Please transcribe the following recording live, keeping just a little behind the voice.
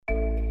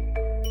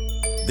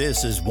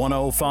This is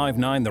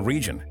 1059 The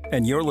Region,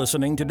 and you're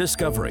listening to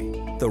Discovery,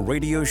 the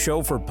radio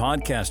show for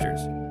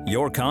podcasters.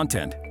 Your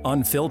content,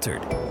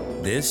 unfiltered.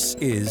 This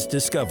is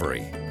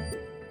Discovery.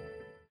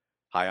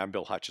 Hi, I'm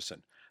Bill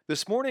Hutchison.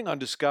 This morning on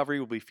Discovery,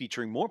 we'll be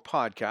featuring more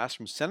podcasts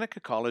from Seneca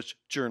College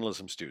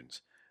journalism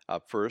students.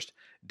 Up first,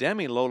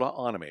 Damilola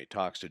Onome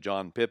talks to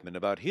John Pittman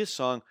about his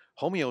song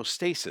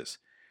Homeostasis.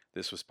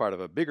 This was part of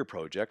a bigger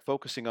project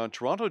focusing on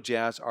Toronto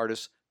jazz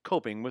artists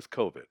coping with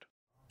COVID.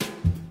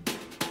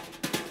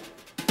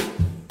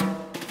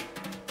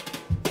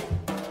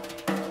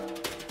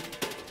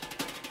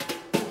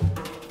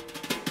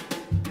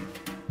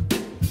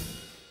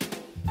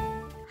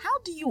 How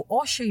do you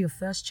usher your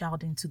first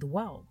child into the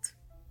world?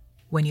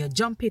 When you're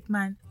John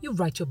Pittman, you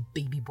write your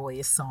baby boy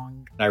a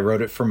song. I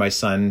wrote it for my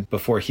son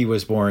before he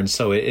was born,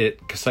 so it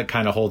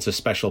kind of holds a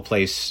special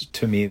place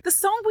to me. The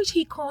song, which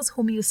he calls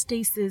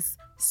Homeostasis,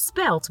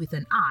 spelt with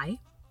an I,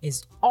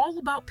 is all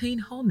about paying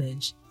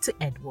homage to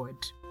Edward.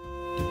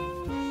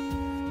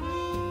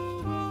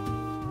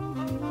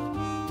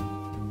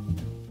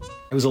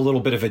 It was a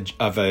little bit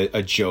of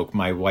a joke.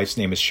 My wife's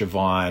name is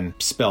Siobhan,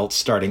 spelt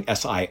starting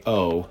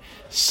S-I-O,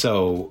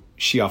 so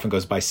she often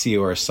goes by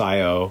Sio or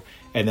Sio.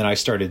 And then I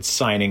started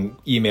signing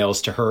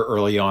emails to her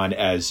early on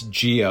as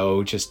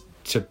Geo, just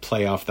to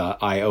play off the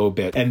I-O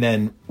bit. And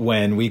then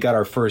when we got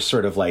our first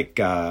sort of we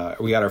got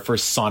our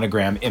first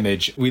sonogram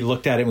image, we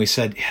looked at it and we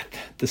said, yeah,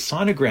 the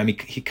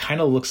sonogram, he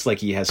kind of looks like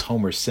he has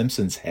Homer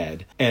Simpson's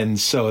head. And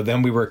so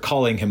then we were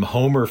calling him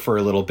Homer for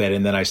a little bit.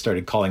 And then I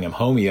started calling him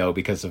Homeo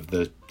because of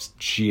the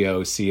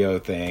Geo-CO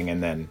thing.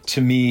 And then to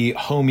me,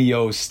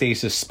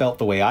 homeostasis, spelt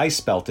the way I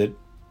spelt it,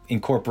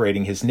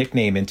 incorporating his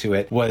nickname into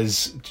it,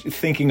 was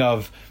thinking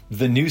of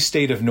the new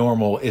state of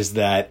normal is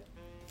that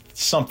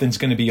something's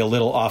going to be a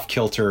little off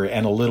kilter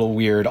and a little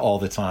weird all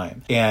the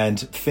time. And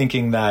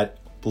thinking that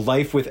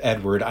life with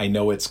Edward, I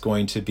know it's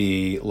going to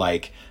be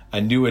like a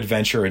new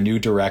adventure, a new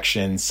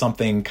direction,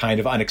 something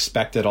kind of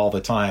unexpected all the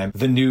time.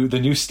 The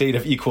new state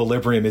of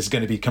equilibrium is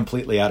going to be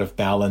completely out of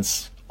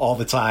balance all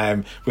the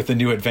time with a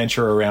new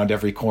adventure around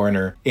every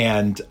corner.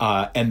 And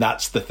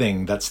that's the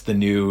thing. That's the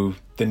new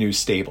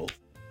stable.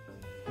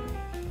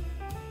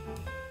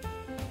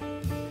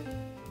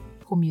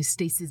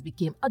 Homeostasis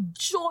became a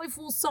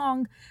joyful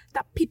song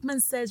that Pittman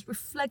says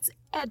reflects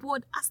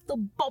Edward as the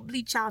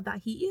bubbly child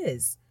that he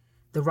is.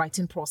 The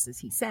writing process,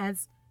 he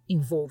says,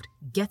 involved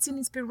getting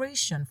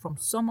inspiration from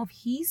some of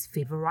his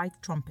favorite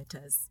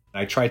trumpeters.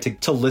 I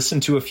tried to listen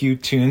to a few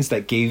tunes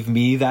that gave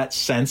me that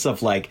sense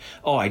of like,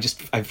 oh, I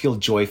feel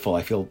joyful.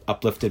 I feel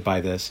uplifted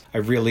by this. I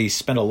really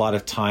spent a lot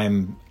of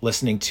time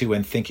listening to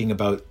and thinking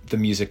about the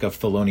music of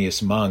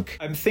Thelonious Monk.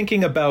 I'm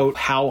thinking about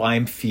how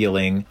I'm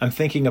feeling. I'm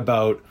thinking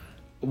about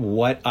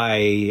what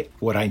I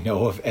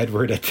know of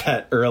Edward at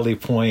that early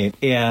point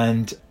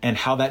and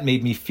how that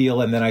made me feel.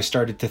 And then I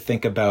started to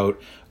think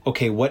about,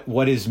 okay,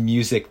 what is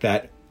music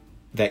that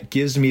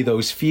gives me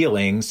those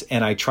feelings?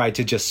 And I tried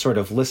to just sort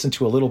of listen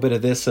to a little bit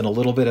of this and a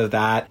little bit of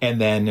that. And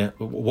then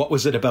what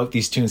was it about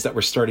these tunes that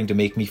were starting to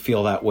make me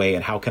feel that way?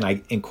 And how can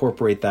I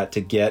incorporate that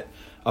to get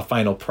a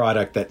final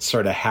product that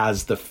sort of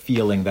has the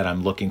feeling that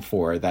I'm looking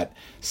for, that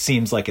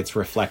seems like it's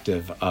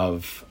reflective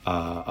of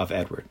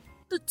Edward?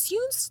 The tune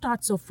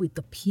starts off with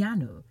the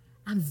piano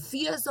and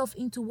veers off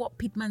into what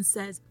Pittman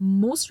says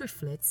most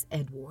reflects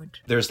Edward.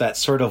 There's that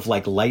sort of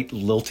like light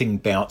lilting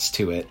bounce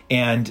to it.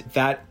 And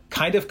that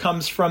kind of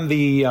comes from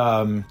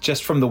the,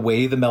 just from the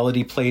way the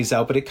melody plays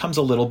out, but it comes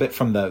a little bit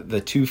from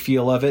the two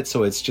feel of it.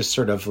 So it's just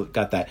sort of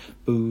got that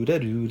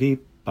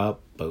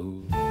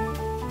boo-da-doo-dee-ba-boo.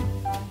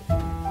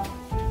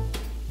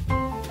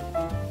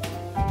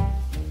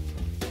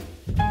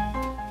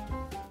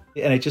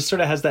 And it just sort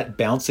of has that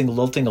bouncing,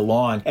 lilting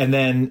along. And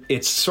then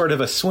it's sort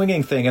of a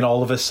swinging thing, and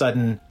all of a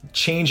sudden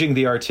changing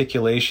the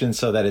articulation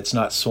so that it's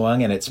not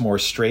swung and it's more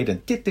straight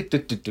and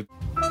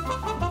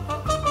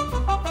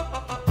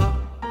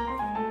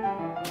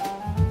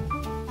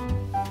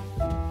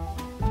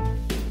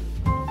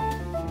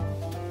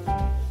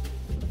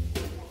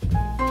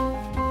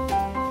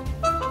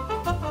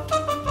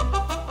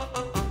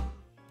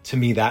to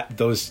me, that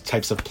those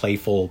types of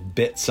playful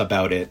bits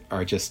about it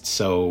are just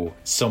so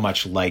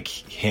much like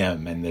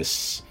him and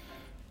this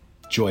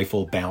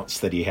joyful bounce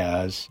that he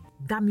has.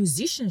 That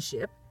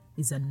musicianship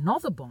is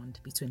another bond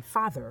between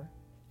father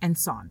and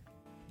son.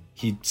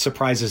 He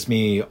surprises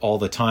me all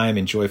the time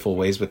in joyful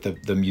ways with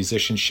the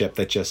musicianship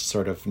that just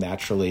sort of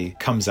naturally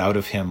comes out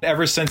of him.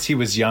 Ever since he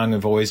was young,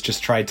 I've always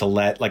just tried to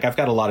I've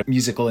got a lot of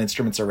musical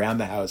instruments around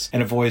the house,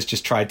 and I've always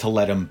just tried to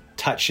let him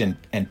touch and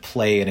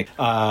play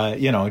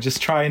and,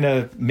 just trying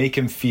to make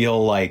him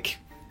feel like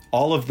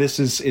all of this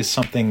is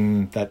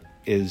something that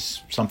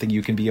is something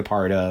you can be a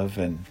part of,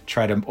 and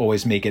try to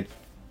always make it,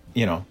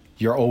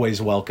 you're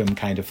always welcome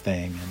kind of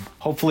thing. And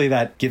hopefully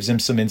that gives him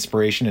some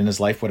inspiration in his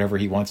life, whatever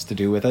he wants to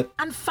do with it.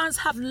 And fans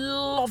have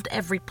loved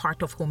every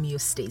part of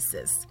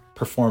Homeostasis.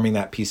 Performing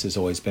that piece has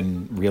always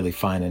been really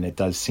fun, and it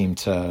does seem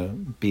to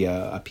be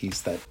a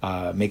piece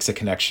that makes a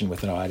connection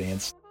with an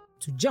audience.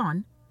 To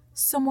John,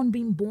 someone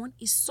being born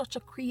is such a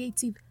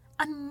creative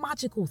and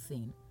magical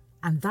thing,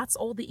 And that's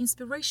all the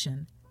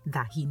inspiration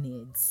that he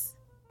needs.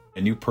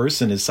 A new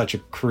person is such a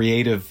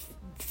creative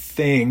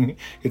thing.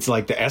 It's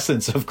like the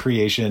essence of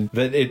creation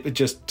that it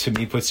just, to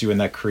me, puts you in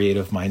that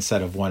creative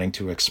mindset of wanting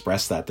to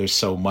express that. There's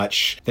so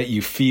much that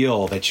you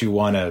feel that you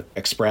want to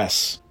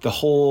express. The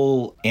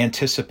whole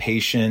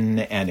anticipation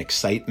and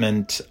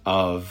excitement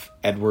of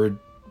Edward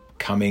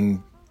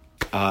coming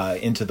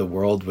into the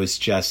world was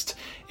just,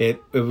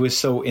 it was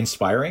so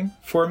inspiring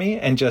for me,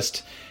 and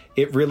just,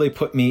 it really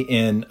put me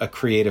in a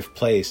creative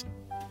place.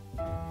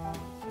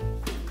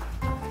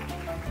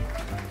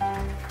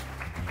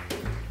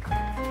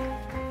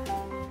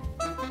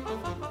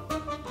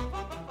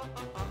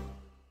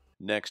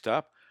 Next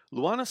up,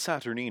 Luana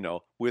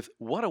Saturnino with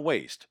What a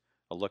Waste,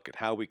 a look at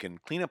how we can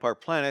clean up our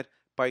planet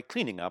by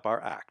cleaning up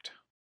our act.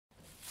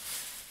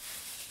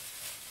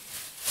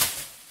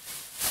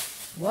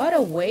 What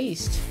a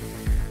Waste!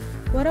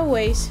 What a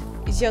Waste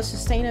is your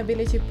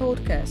sustainability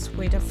podcast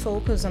with a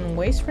focus on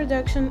waste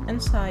reduction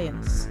and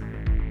science.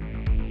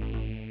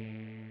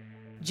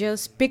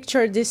 Just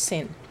picture this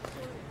scene.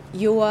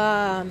 You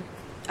are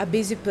a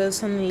busy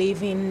person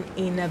living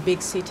in a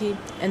big city,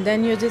 and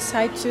then you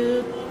decide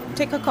to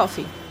take a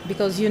coffee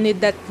because you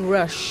need that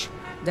rush,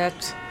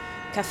 that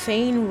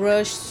caffeine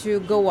rush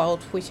to go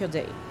out with your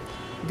day.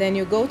 Then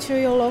you go to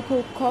your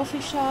local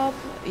coffee shop,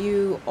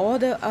 you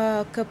order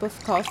a cup of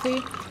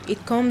coffee,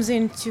 it comes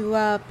into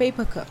a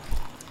paper cup.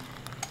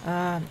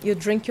 You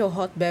drink your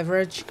hot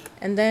beverage,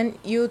 and then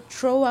you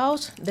throw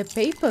out the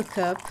paper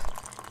cup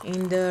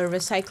in the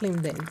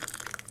recycling bin.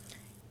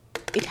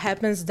 It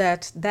happens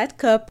that that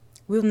cup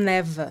will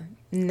never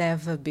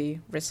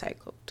be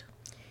recycled.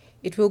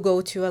 It will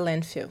go to a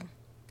landfill.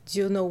 Do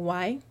you know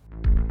why?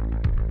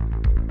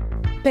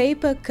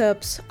 Paper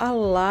cups are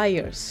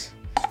liars.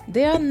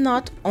 They are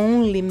not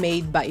only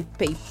made by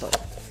paper.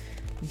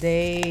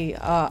 They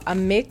are a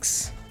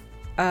mix,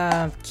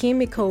 a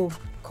chemical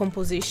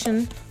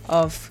composition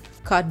of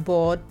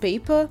cardboard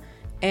paper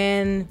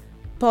and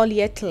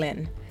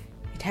polyethylene.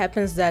 It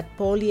happens that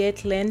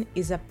polyethylene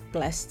is a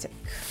plastic.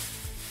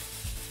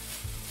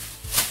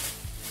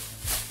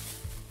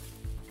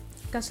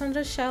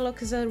 Cassandra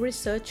Sherlock is a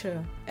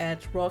researcher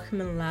at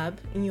Rockman Lab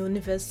in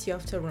University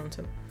of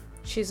Toronto.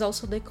 She's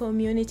also the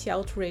community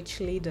outreach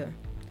leader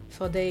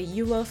for the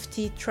U of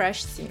T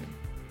trash team.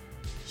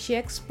 She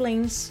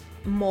explains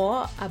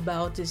more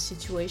about the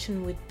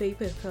situation with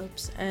paper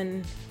cups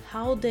and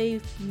how they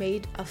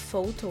made a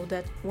photo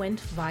that went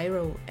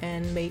viral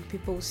and made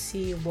people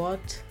see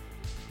what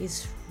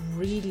is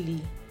really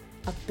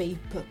a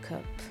paper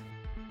cup.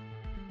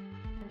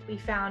 We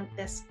found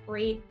this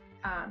great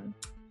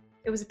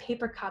it was a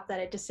paper cup that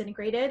had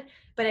disintegrated,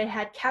 but it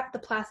had kept the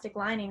plastic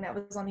lining that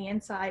was on the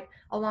inside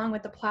along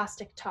with the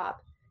plastic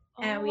top.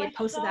 And we had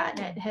posted that,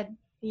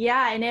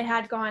 and it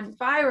had gone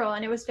viral,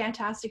 and it was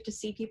fantastic to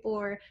see people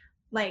were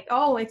like,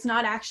 oh, it's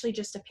not actually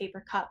just a paper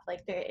cup,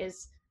 like it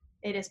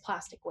is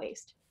plastic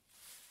waste.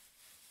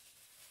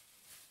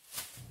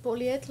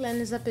 Polyethylene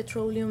is a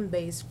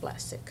petroleum-based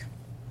plastic,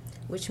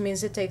 which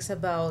means it takes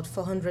about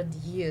 400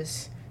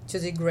 years to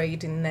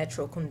degrade in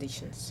natural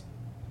conditions.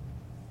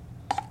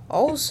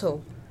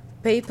 Also,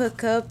 paper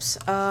cups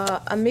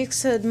are a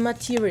mixed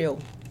material.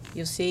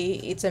 You see,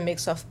 it's a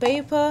mix of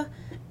paper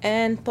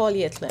and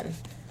polyethylene.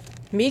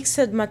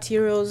 Mixed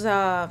materials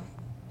are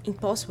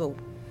impossible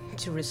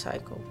to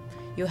recycle.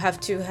 You have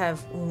to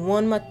have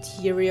one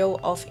material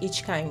of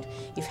each kind.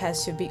 It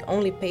has to be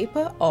only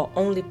paper or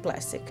only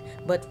plastic.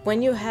 But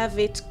when you have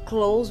it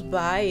close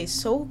by,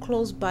 so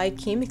close by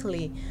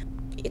chemically,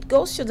 it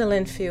goes to the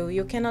landfill.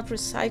 You cannot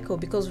recycle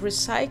because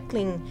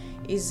recycling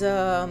is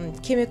a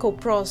chemical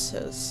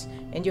process,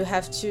 and you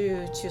have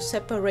to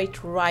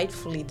separate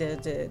rightfully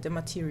the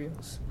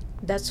materials.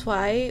 That's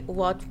why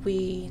what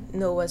we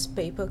know as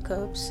paper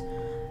cups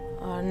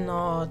are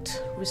not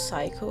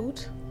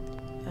recycled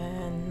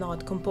and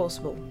not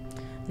compostable.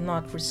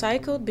 Not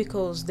recycled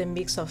because the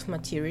mix of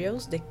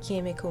materials, the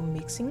chemical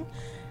mixing,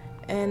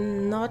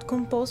 and not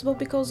compostable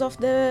because of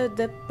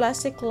the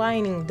plastic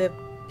lining, the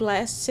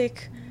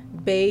plastic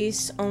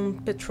based on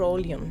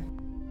petroleum.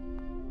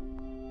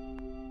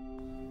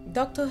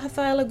 Dr.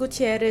 Rafaela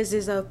Gutierrez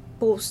is a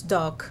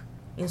postdoc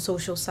in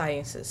social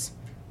sciences.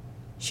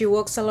 She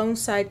works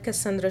alongside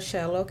Cassandra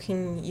Sherlock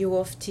in U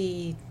of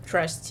T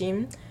trash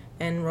team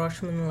and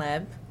Rockman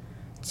Lab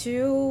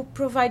to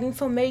provide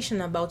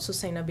information about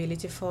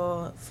sustainability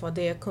for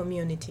their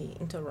community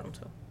in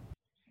Toronto.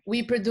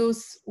 We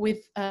produce with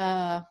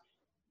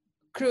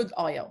crude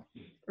oil,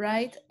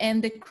 right?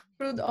 And the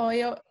crude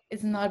oil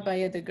is not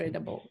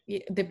biodegradable.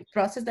 The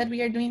process that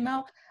we are doing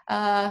now,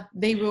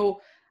 they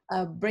will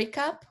break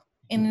up,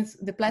 and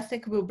the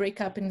plastic will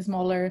break up in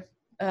smaller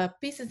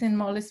pieces and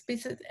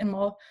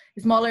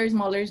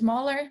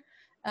smaller,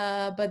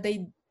 but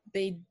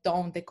they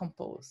don't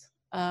decompose.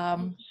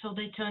 So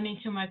they turn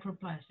into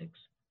microplastics.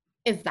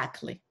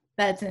 Exactly.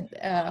 That's it.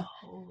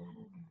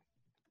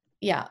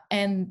 Yeah,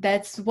 and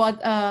that's what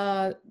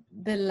the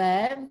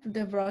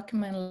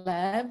Rockman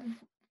Lab,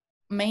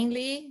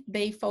 mainly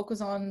they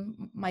focus on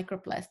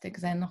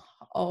microplastics and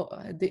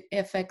the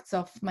effects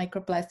of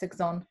microplastics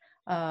on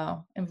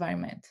the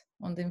environment.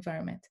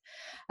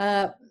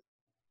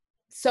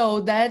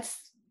 So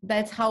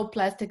that's how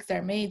plastics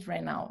are made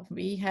right now.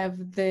 We have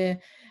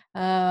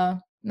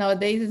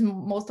nowadays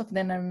most of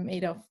them are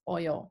made of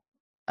oil,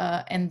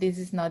 and this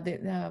is not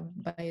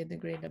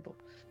biodegradable.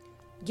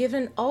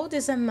 Given all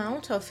this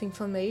amount of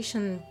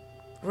information,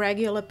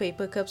 regular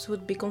paper cups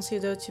would be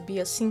considered to be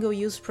a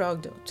single-use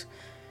product.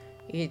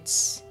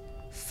 It's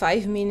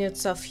 5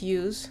 minutes of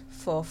use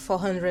for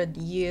 400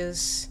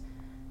 years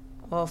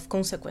of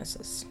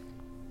consequences.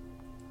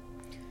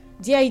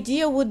 The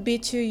idea would be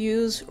to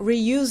use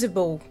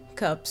reusable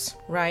cups,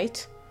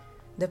 right?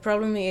 The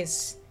problem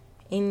is,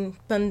 in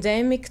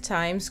pandemic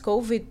times,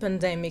 COVID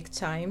pandemic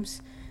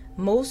times,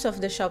 most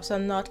of the shops are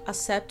not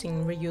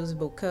accepting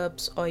reusable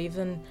cups or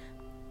even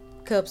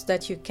cups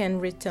that you can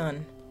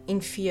return in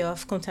fear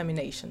of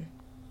contamination.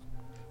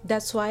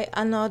 That's why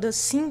another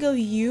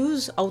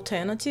single-use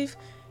alternative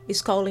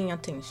is calling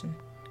attention.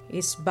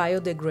 It's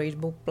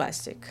biodegradable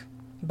plastic.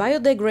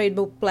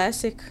 Biodegradable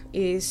plastic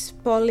is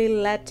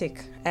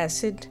polylactic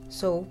acid,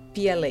 so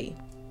PLA.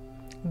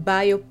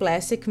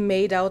 Bioplastic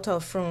made out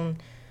of from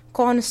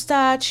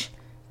cornstarch,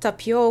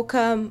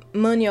 tapioca,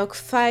 manioc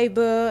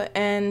fiber,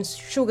 and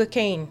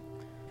sugarcane.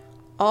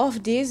 All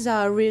of these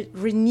are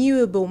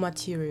renewable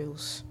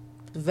materials,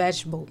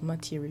 vegetable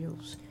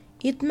materials.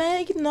 It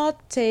may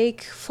not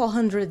take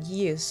 400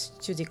 years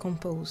to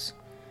decompose,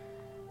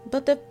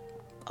 but the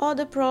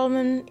other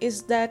problem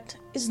is that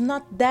it's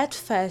not that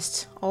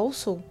fast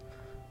also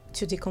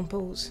to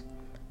decompose.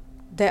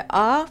 There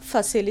are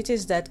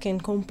facilities that can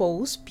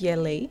compose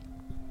PLA,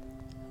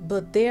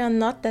 but they are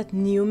not that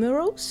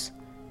numerous,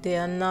 they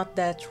are not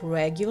that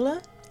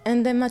regular,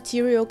 and the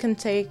material can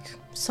take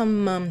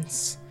some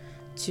months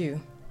to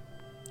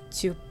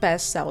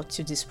pass out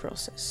to this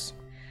process.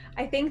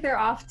 I think they're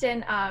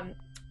often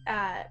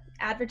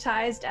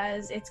advertised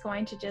as it's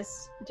going to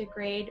just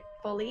degrade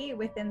fully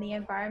within the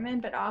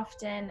environment, but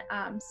often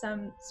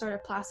some sort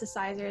of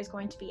plasticizer is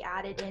going to be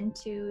added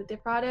into the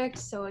product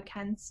so it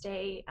can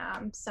stay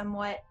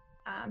somewhat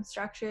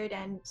structured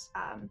and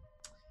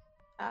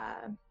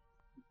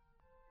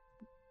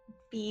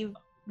be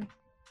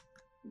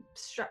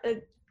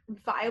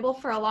viable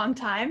for a long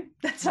time.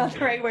 That's not the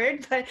right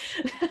word, but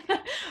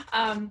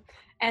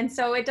and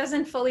so it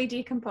doesn't fully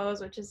decompose,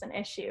 which is an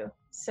issue.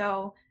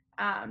 So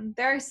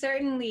there are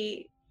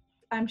certainly,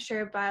 I'm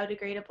sure,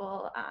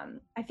 biodegradable.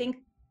 I think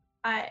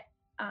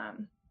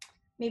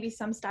maybe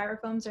some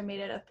styrofoams are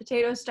made out of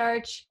potato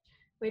starch,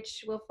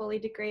 which will fully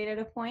degrade at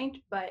a point,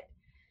 but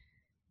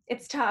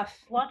it's tough.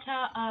 What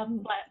are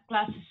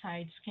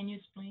plasticides? Can you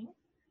explain?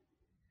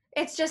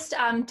 It's just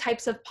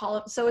types of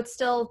so it's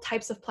still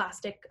types of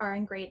plastic are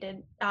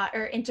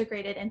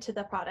integrated into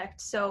the product.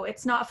 So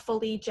it's not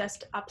fully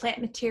just a plant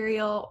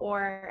material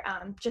or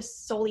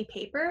just solely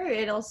paper.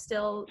 It'll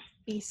still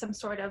be some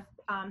sort of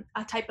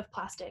a type of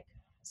plastic.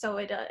 So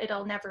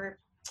it'll never.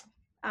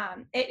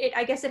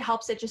 I guess it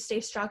helps it just stay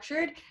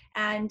structured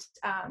and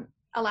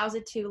allows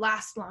it to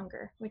last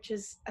longer, which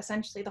is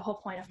essentially the whole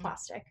point of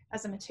plastic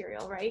as a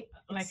material, right?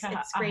 Like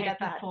it's great at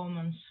that.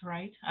 Performance,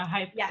 right? A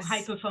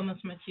high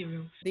performance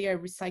material. They are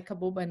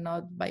recyclable but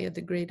not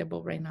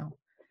biodegradable right now.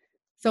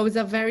 So it's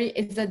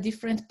a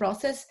different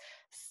process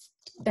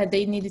that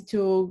they need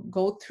to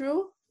go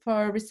through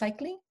for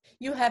recycling.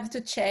 You have to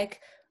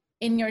check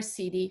in your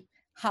city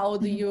how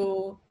do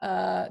you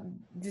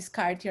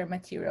discard your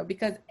material,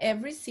 because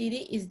every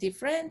city is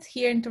different.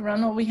 Here in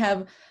Toronto, we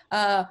have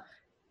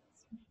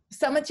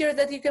some materials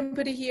that you can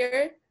put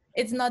here.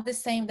 It's not the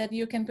same that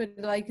you can put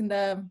like in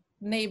the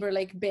neighbor,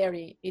 like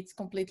Barrie. It's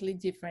completely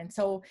different.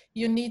 So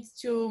you need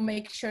to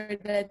make sure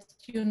that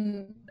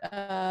you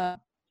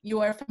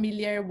are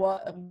familiar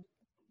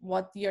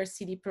what your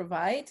city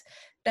provides.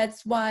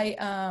 That's why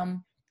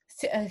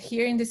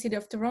here in the city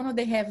of Toronto,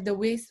 they have the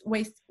Waste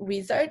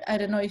Wizard. I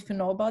don't know if you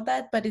know about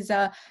that, but it's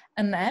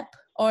an app,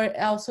 or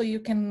also you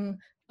can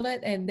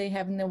it, and they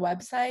have no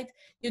website.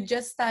 You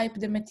just type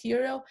the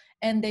material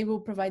and they will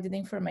provide the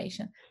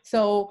information.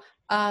 So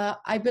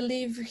I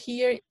believe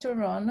here in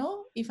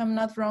Toronto, if I'm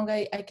not wrong,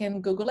 I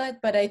can Google it,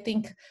 but I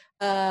think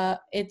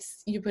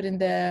it's you put in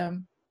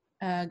the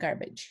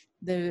garbage,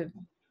 the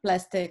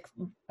plastic,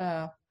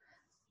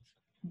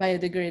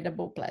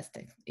 biodegradable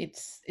plastic.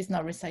 It's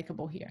not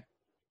recyclable here.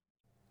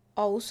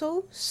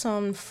 Also,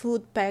 some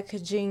food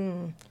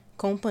packaging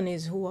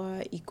companies who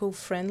are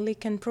eco-friendly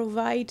can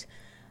provide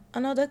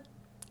another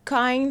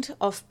kind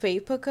of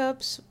paper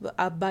cups,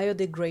 a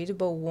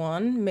biodegradable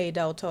one made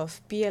out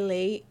of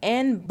PLA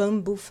and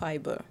bamboo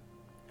fiber.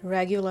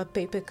 Regular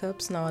paper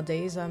cups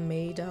nowadays are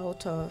made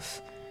out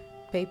of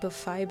paper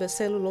fiber,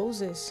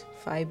 cellulose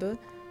fiber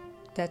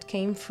that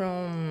came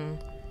from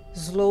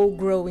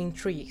slow-growing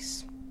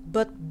trees.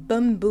 But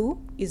bamboo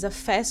is a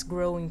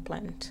fast-growing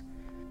plant.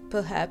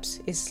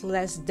 Perhaps it's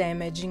less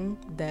damaging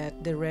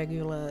than the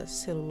regular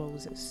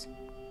celluloses.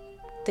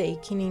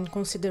 Taking in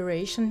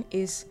consideration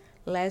is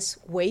less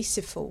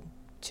wasteful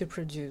to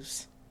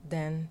produce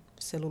than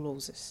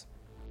celluloses.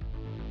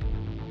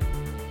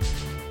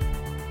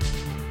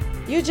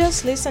 You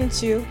just listened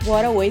to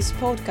What a Waste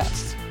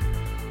podcast.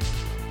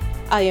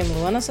 I am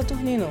Luana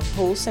Saturnino,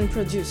 host and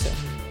producer.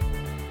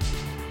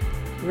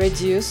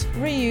 Reduce,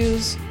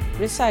 reuse,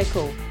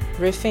 recycle,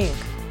 rethink.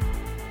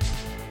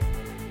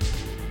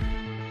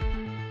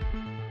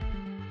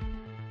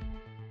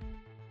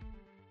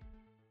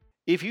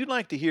 If you'd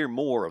like to hear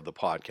more of the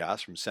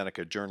podcast from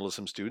Seneca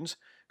journalism students,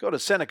 go to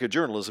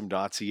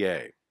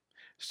senecajournalism.ca.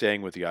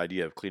 Staying with the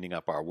idea of cleaning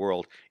up our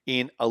world,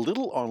 in A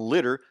Little on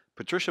Litter,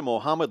 Patricia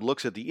Mohammed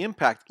looks at the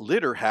impact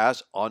litter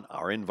has on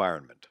our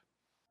environment.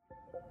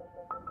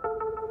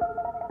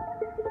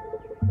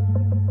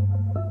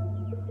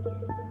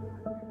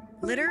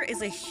 Litter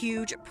is a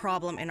huge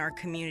problem in our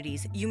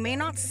communities. You may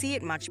not see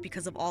it much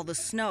because of all the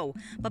snow,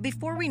 but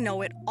before we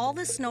know it, all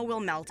the snow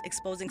will melt,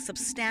 exposing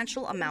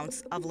substantial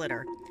amounts of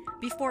litter.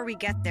 Before we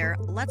get there,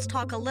 let's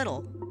talk a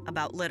little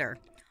about litter.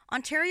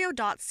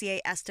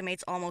 Ontario.ca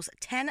estimates almost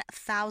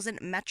 10,000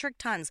 metric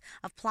tons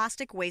of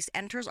plastic waste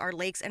enters our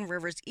lakes and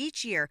rivers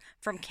each year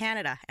from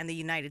Canada and the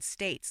United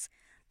States.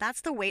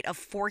 That's the weight of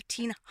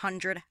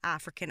 1,400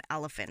 African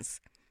elephants.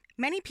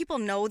 Many people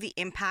know the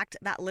impact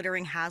that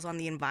littering has on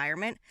the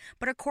environment,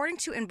 but according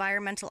to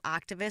environmental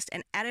activist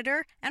and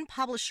editor and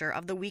publisher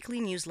of the weekly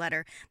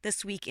newsletter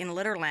This Week in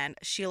Litterland,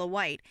 Sheila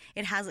White,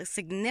 it has a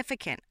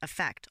significant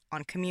effect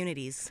on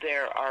communities.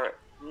 There are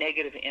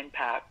negative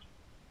impacts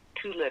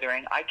to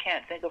littering. I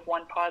can't think of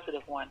one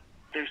positive one.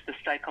 There's the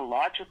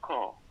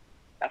psychological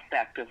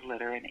effect of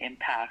litter and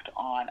impact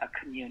on a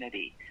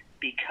community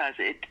because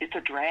it's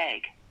a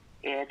drag.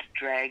 It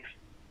drags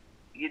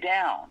you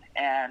down,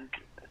 and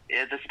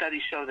the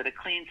studies show that a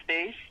clean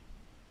space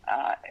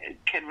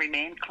can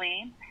remain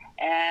clean,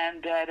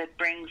 and that it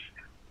brings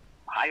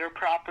higher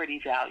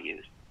property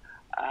values,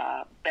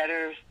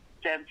 better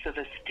sense of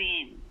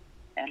esteem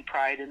and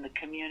pride in the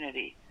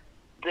community.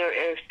 There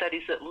are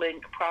studies that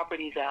link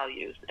property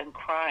values and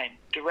crime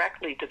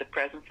directly to the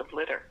presence of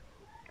litter.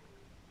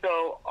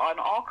 So on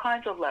all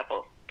kinds of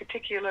levels,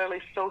 particularly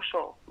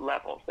social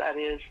levels, that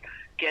is,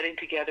 getting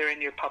together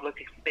in your public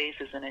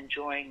spaces and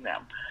enjoying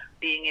them,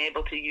 being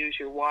able to use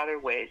your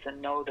waterways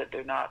and know that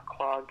they're not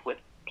clogged with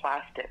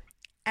plastic.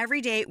 Every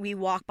day we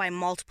walk by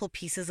multiple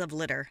pieces of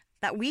litter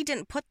that we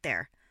didn't put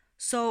there,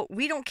 so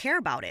we don't care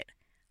about it.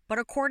 But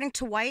according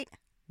to White,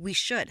 we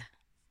should.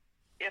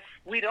 If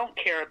we don't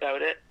care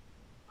about it,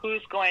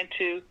 who's going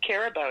to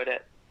care about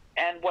it?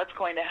 And what's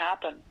going to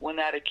happen when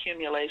that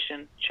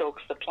accumulation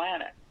chokes the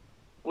planet,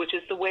 which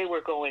is the way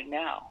we're going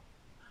now.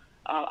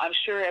 I'm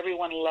sure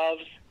everyone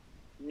loves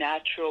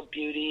natural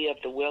beauty of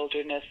the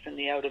wilderness and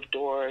the out of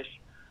doors,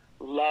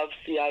 loves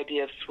the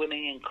idea of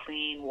swimming in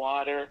clean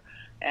water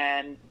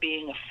and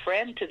being a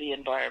friend to the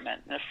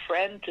environment and a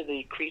friend to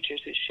the creatures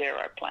who share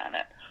our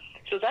planet.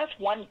 So that's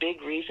one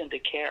big reason to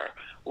care.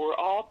 We're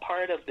all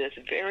part of this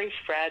very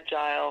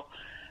fragile,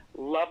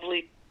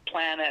 lovely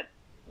planet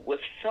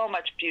with so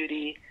much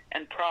beauty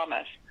and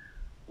promise.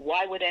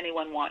 Why would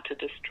anyone want to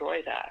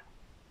destroy that?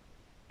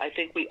 I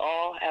think we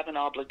all have an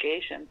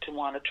obligation to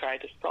want to try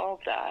to solve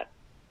that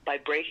by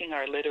breaking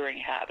our littering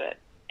habit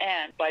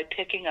and by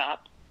picking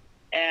up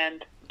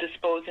and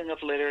disposing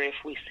of litter if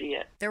we see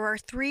it. There are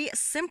 3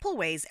 simple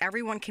ways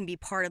everyone can be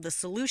part of the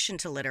solution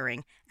to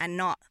littering and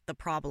not the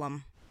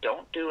problem.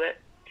 Don't do it.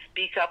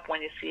 Speak up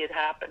when you see it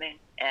happening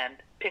and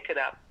pick it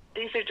up.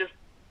 These are just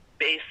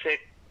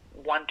basic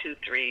 1, 2,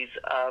 3s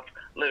of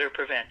litter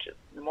prevention.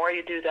 The more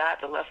you do that,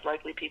 the less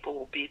likely people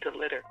will be to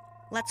litter.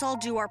 Let's all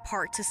do our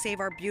part to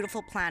save our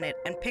beautiful planet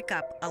and pick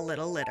up a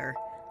little litter.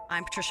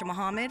 I'm Patricia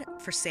Mohammed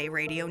for Say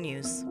Radio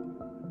News.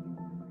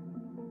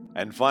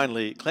 And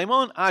finally,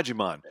 Clément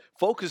Agyemang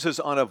focuses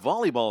on a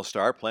volleyball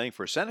star playing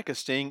for Seneca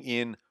Sting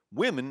in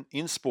Women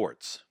in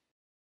Sports.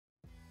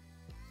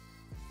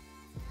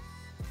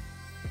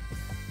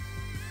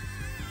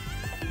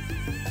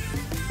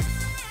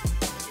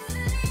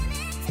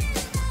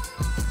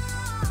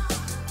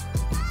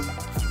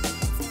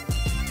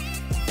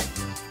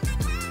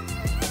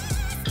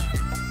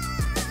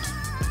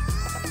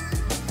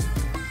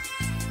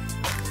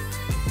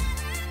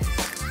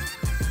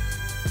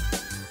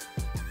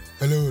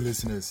 Hello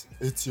listeners,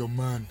 it's your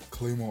man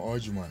Clément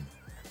Agyemang,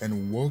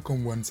 and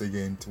welcome once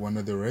again to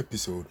another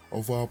episode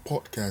of our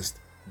podcast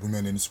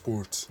Women in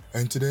Sports.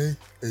 And today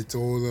it's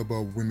all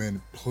about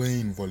women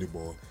playing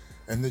volleyball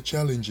and the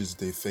challenges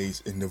they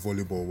face in the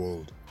volleyball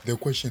world. The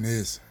question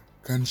is,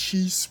 can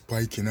she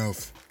spike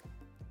enough?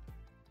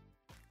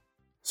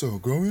 So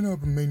growing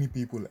up, many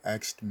people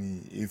asked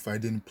me if I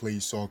didn't play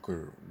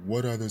soccer,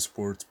 what other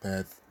sports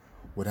path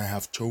would I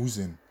have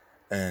chosen?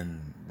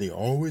 And they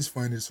always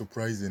find it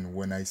surprising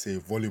when I say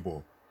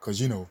volleyball,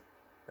 because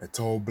a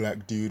tall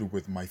black dude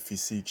with my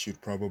physique should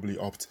probably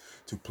opt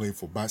to play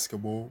for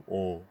basketball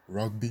or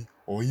rugby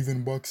or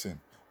even boxing.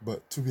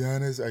 But to be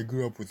honest, I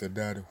grew up with a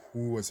dad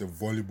who was a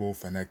volleyball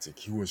fanatic.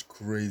 He was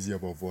crazy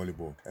about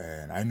volleyball,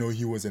 and I know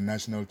he was a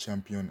national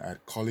champion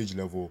at college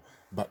level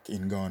back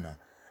in Ghana.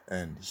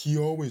 And he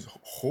always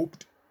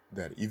hoped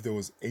that if there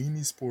was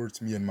any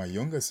sports me and my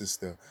younger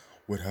sister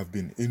would have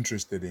been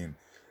interested in,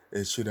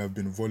 it should have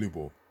been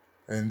volleyball.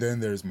 And then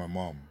there's my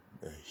mom.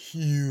 a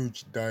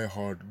huge,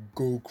 diehard,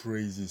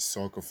 go-crazy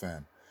soccer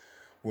fan.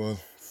 Well,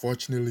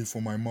 fortunately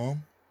for my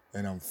mom,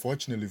 and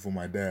unfortunately for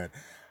my dad,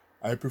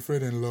 I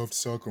preferred and loved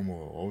soccer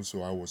more.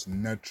 Also, I was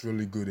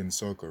naturally good in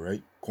soccer,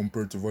 right?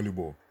 Compared to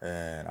volleyball.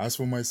 And as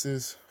for my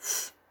sis,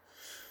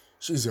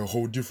 she's a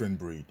whole different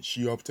breed.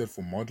 She opted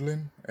for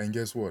modeling, and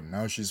guess what?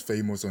 Now she's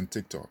famous on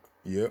TikTok.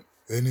 Yep.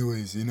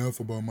 Anyways, enough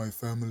about my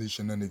family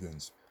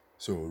shenanigans.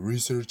 So,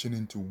 researching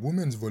into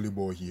women's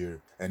volleyball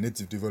here and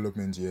its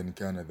development here in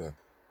Canada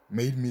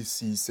made me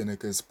see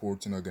Seneca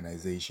Sporting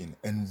Organization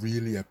and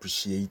really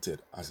appreciate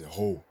it as a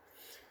whole.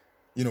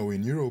 You know,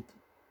 in Europe,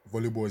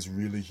 volleyball is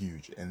really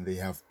huge, and they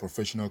have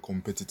professional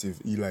competitive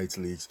elite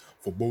leagues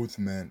for both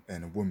men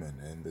and women,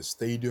 and the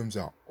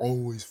stadiums are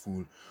always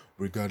full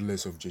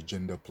regardless of your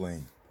gender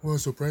playing. Well,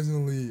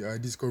 surprisingly, I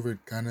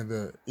discovered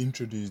Canada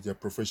introduced their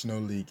professional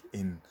league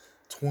in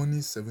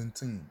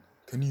 2017.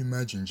 Can you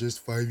imagine, just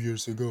 5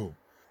 years ago?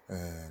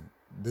 And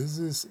this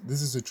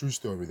is a true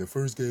story. The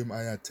first game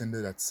I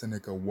attended at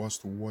Seneca was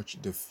to watch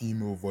the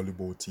female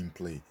volleyball team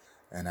play.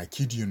 And I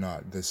kid you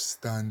not, the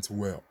stands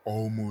were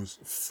almost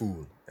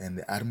full, and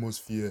the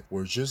atmosphere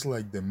was just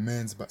like the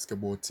men's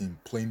basketball team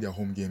playing their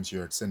home games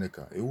here at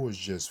Seneca. It was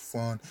just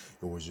fun,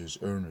 it was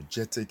just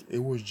energetic,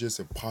 it was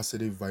just a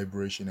positive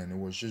vibration, and it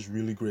was just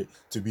really great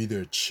to be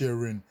there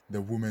cheering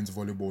the women's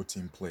volleyball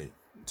team play.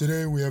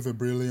 Today we have a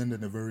brilliant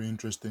and a very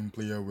interesting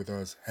player with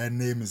us. Her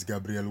name is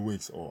Gabrielle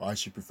Wicks, or as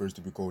she prefers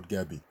to be called,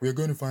 Gabby. We are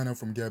going to find out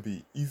from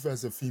Gabby if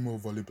as a female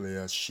volley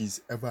player she's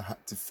ever had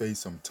to face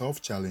some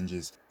tough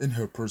challenges in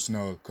her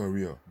personal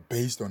career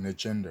based on her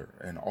gender,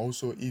 and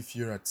also if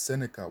you're at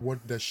Seneca,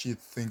 what does she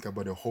think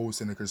about the whole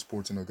Seneca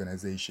Sporting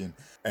Organization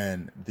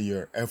and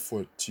their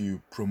effort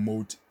to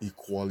promote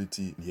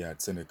equality here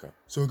at Seneca.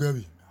 So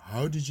Gabby,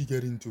 how did you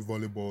get into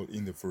volleyball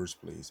in the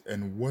first place,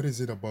 and what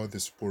is it about the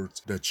sport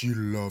that you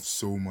love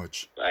so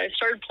much? I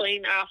started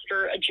playing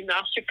after a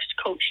gymnastics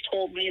coach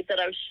told me that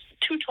I was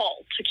too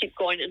tall to keep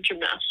going in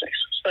gymnastics,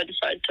 so I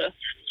decided to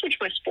switch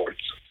my sports.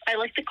 I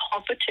like the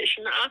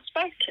competition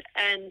aspect,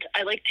 and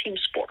I like team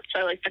sports.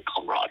 I like the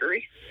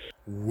camaraderie.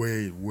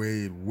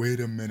 Wait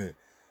a minute.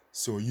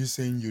 So you're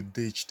saying you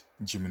ditched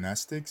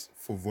gymnastics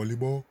for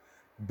volleyball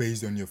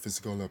based on your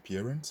physical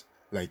appearance?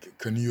 Like,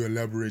 can you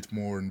elaborate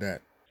more on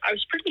that? I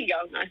was pretty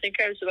young. I think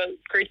I was about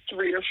grade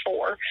 3 or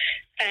 4,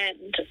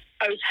 and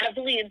I was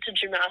heavily into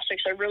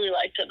gymnastics. I really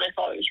liked it, and I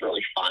thought it was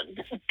really fun.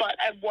 But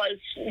I was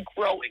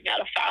growing at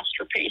a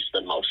faster pace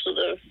than most of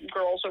the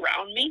girls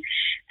around me,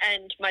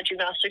 and my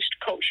gymnastics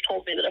coach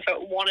told me that if I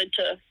wanted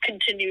to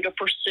continue to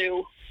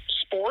pursue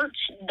sports,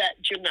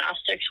 that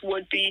gymnastics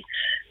would be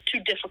too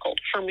difficult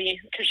for me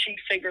because she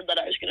figured that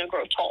I was going to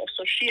grow tall.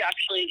 So she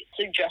actually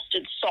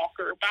suggested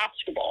soccer,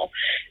 basketball,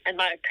 and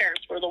my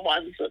parents were the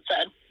ones that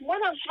said, why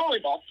not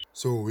volleyball?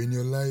 So in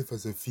your life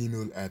as a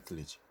female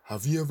athlete,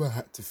 have you ever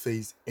had to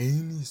face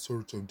any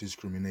sort of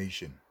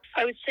discrimination?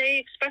 I would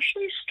say,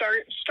 especially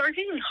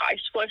starting in high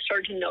school, I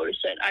started to notice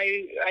it.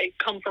 I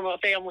come from a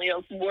family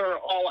of we're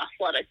all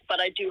athletic,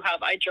 but I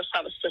just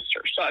have a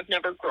sister, so I've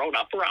never grown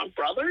up around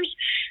brothers.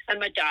 And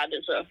my dad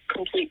is a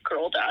complete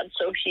girl dad,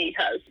 so he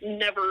has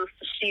never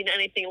seen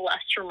anything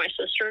less from my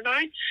sister and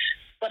I.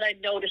 But I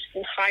noticed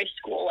in high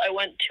school, I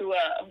went to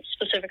a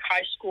specific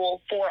high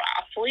school for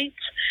athletes,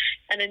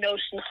 and I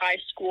noticed in high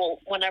school,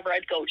 whenever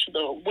I'd go to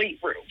the weight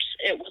rooms,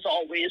 it was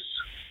always,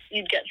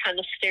 you'd get kind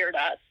of stared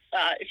at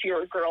if you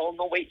were a girl in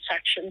the weight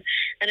section.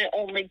 And it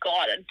only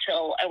got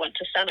until I went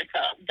to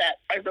Seneca that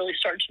I really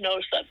started to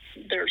notice that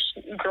there's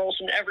girls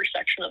in every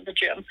section of the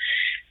gym,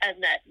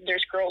 and that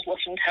there's girls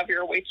lifting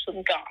heavier weights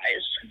than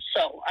guys.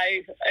 So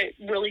I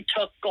really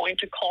took going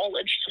to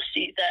college to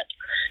see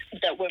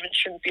that women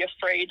shouldn't be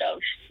afraid of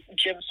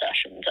gym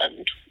sessions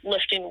and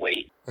lifting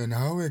weight. And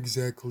how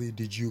exactly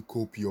did you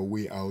cope your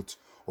way out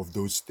of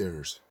those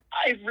stares?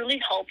 I really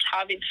helped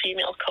having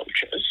female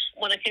coaches.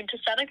 When I came to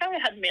Seneca, I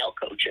had male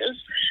coaches,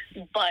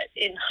 but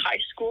in high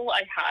school,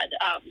 I had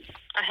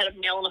a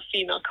male and a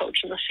female coach,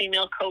 and the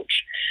female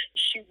coach,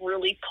 she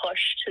really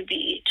pushed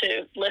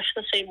to lift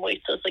the same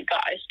weights as the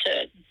guys,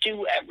 to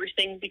do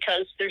everything,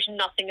 because there's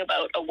nothing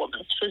about a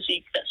woman's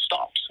physique that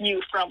stops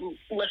you from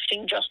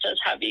lifting just as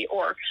heavy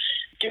or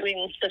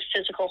doing the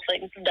physical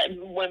things that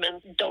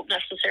women don't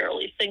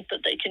necessarily think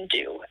that they can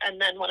do.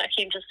 And then when I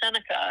came to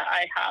Seneca,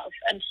 I have,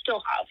 and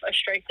still have, a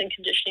strength and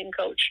conditioning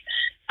coach,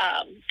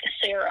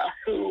 Sarah,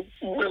 who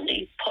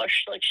really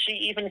pushed. Like, she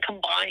even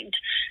combined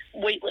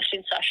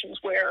weightlifting sessions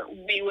where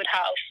we would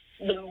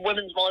have the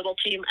women's volleyball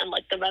team and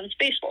like the men's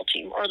baseball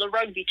team or the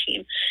rugby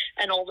team,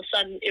 and all of a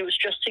sudden it was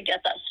just to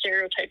get that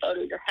stereotype out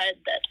of your head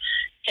that,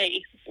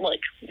 hey, like,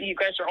 you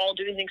guys are all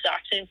doing the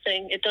exact same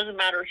thing. It doesn't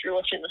matter if you're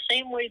lifting the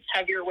same weights,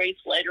 heavier weights,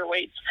 lighter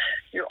weights.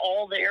 You're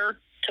all there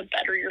to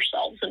better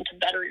yourselves and to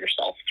better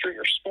yourself through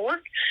your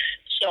sport.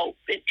 So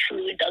it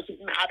truly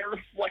doesn't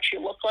matter what you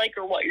look like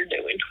or what you're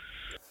doing.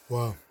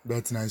 Wow,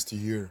 that's nice to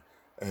hear.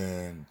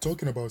 And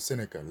talking about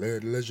Seneca,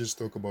 let's just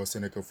talk about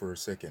Seneca for a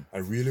second. I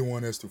really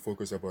want us to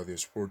focus about their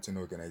sporting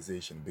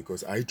organization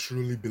because I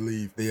truly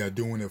believe they are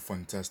doing a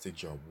fantastic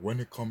job when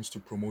it comes to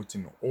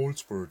promoting all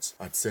sports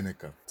at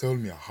Seneca. Tell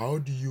me, how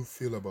do you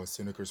feel about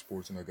Seneca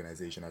Sporting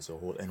Organization as a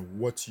whole, and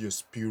what's your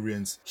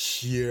experience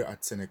here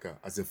at Seneca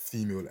as a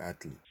female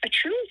athlete? I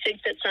truly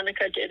think that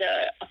Seneca did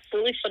a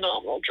really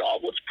phenomenal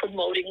job with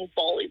promoting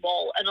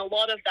volleyball and a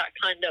lot of that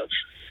kind of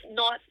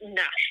not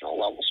national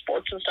level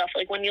sports and stuff.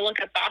 Like when you look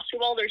at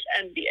basketball, there's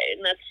NBA,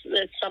 and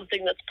that's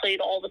something that's played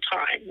all the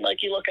time.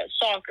 Like you look at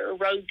soccer,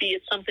 rugby,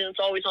 it's something that's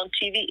always on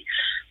TV.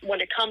 When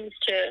it comes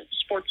to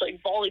sports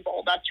like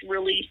volleyball, that's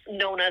really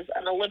known as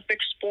an Olympic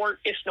sport,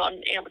 if not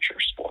an amateur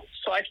sport.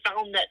 So I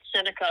found that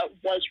Seneca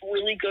was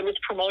really good with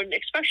promoting,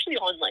 especially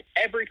on like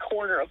every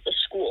corner of the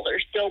school.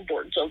 There's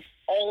billboards of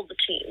all of the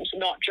teams,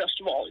 not just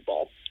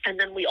volleyball. And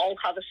then we all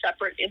have a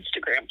separate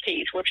Instagram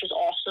page, which is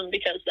awesome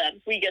because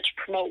then we get to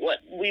promote what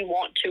we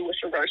want to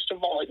with regards to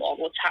volleyball and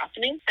what's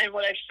happening. And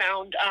what I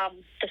found,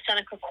 the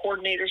Seneca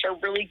coordinators are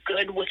really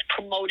good with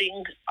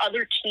promoting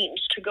other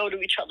teams to go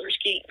to each other's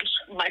games.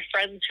 My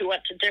friends who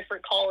went to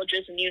different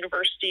colleges and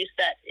universities,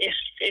 that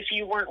if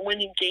you weren't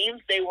winning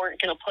games, they weren't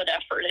going to put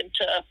effort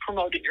into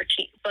promoting your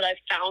team. But I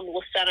found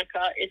with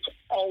Seneca, it's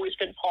always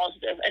been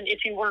positive. And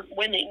if you weren't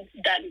winning,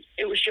 then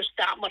it was just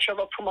that much of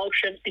a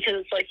promotion because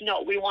it's like,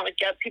 no, we want to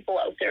get people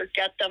out there,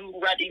 get them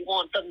ready,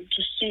 want them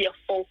to see a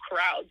full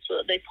crowd so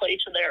that they play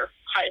to their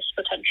highest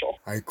potential.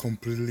 I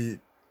completely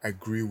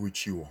agree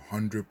with you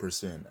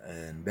 100%,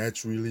 and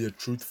that's really a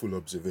truthful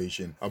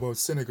observation about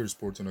Seneca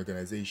Sporting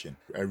Organization.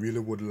 I really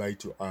would like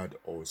to add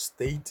or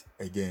state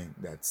again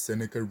that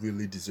Seneca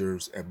really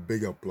deserves a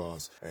big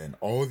applause and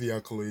all the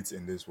accolades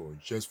in this world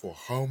just for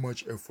how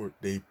much effort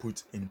they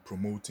put in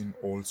promoting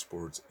all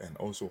sports and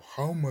also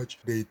how much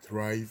they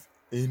thrive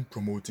in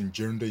promoting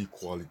gender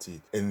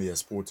equality in their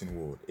sporting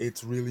world.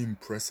 It's really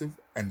impressive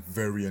and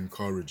very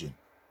encouraging.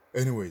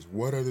 Anyways,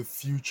 what are the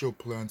future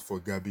plans for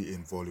Gabby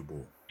in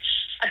volleyball?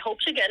 I hope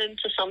to get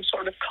into some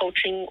sort of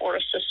coaching or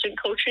assistant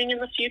coaching in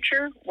the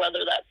future,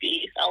 whether that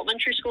be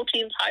elementary school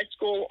teams, high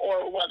school,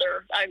 or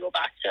whether I go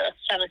back to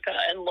Seneca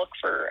and look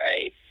for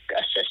a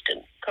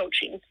assistant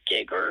coaching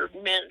gig or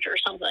manager or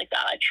something like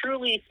that. I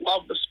truly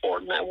love the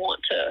sport and I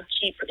want to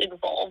keep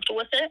involved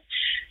with it.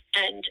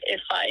 And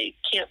if I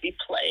can't be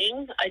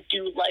playing, I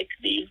do like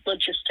the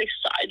logistics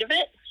side of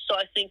it. So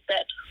I think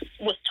that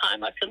with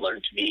time I could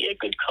learn to be a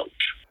good coach.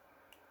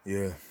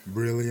 Yeah,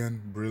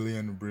 brilliant.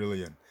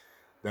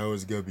 That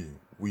was Gabby.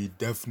 We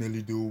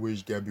definitely do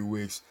wish Gabby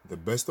Wicks the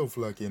best of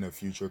luck in her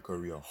future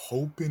career,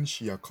 hoping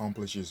she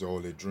accomplishes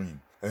all her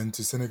dream. And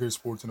to Seneca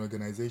Sporting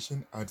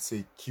Organization, I'd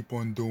say keep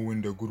on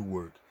doing the good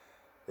work.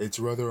 It's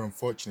rather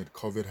unfortunate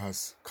COVID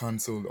has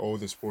cancelled all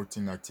the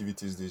sporting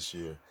activities this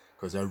year,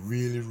 because I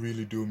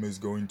really do miss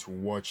going to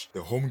watch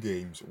the home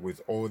games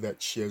with all that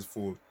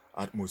cheerful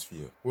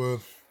atmosphere.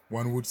 Well,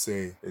 one would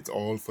say it's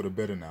all for the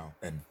better now,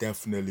 and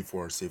definitely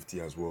for our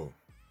safety as well.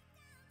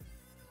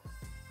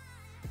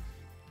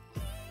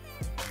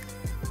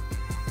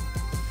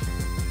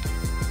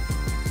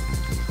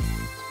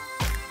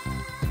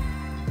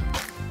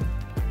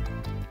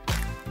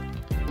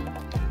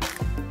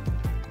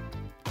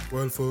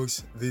 Well,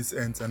 folks, this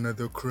ends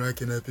another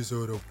cracking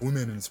episode of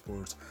Women in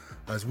Sports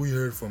as we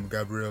heard from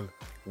Gabrielle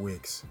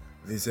Wicks.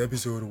 This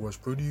episode was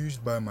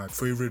produced by my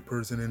favorite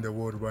person in the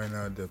world right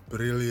now, the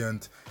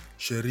brilliant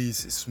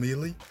Cherise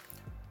Smiley.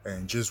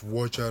 And just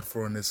watch out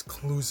for an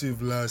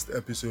exclusive last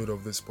episode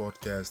of this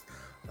podcast.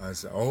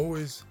 As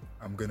always,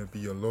 I'm going to be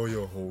your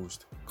loyal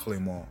host,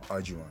 Clément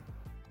Adjouan.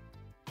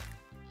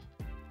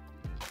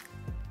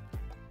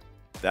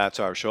 That's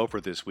our show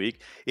for this week.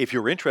 If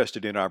you're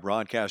interested in our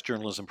broadcast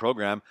journalism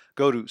program,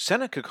 go to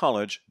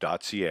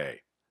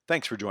senecacollege.ca.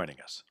 Thanks for joining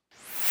us.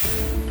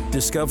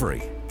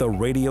 Discovery, the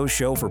radio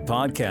show for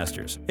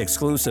podcasters,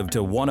 exclusive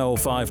to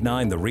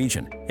 1059 The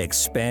Region.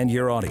 Expand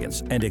your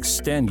audience and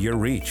extend your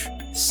reach.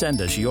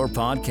 Send us your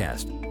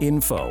podcast.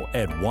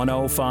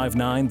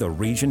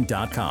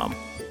 info@1059theregion.com.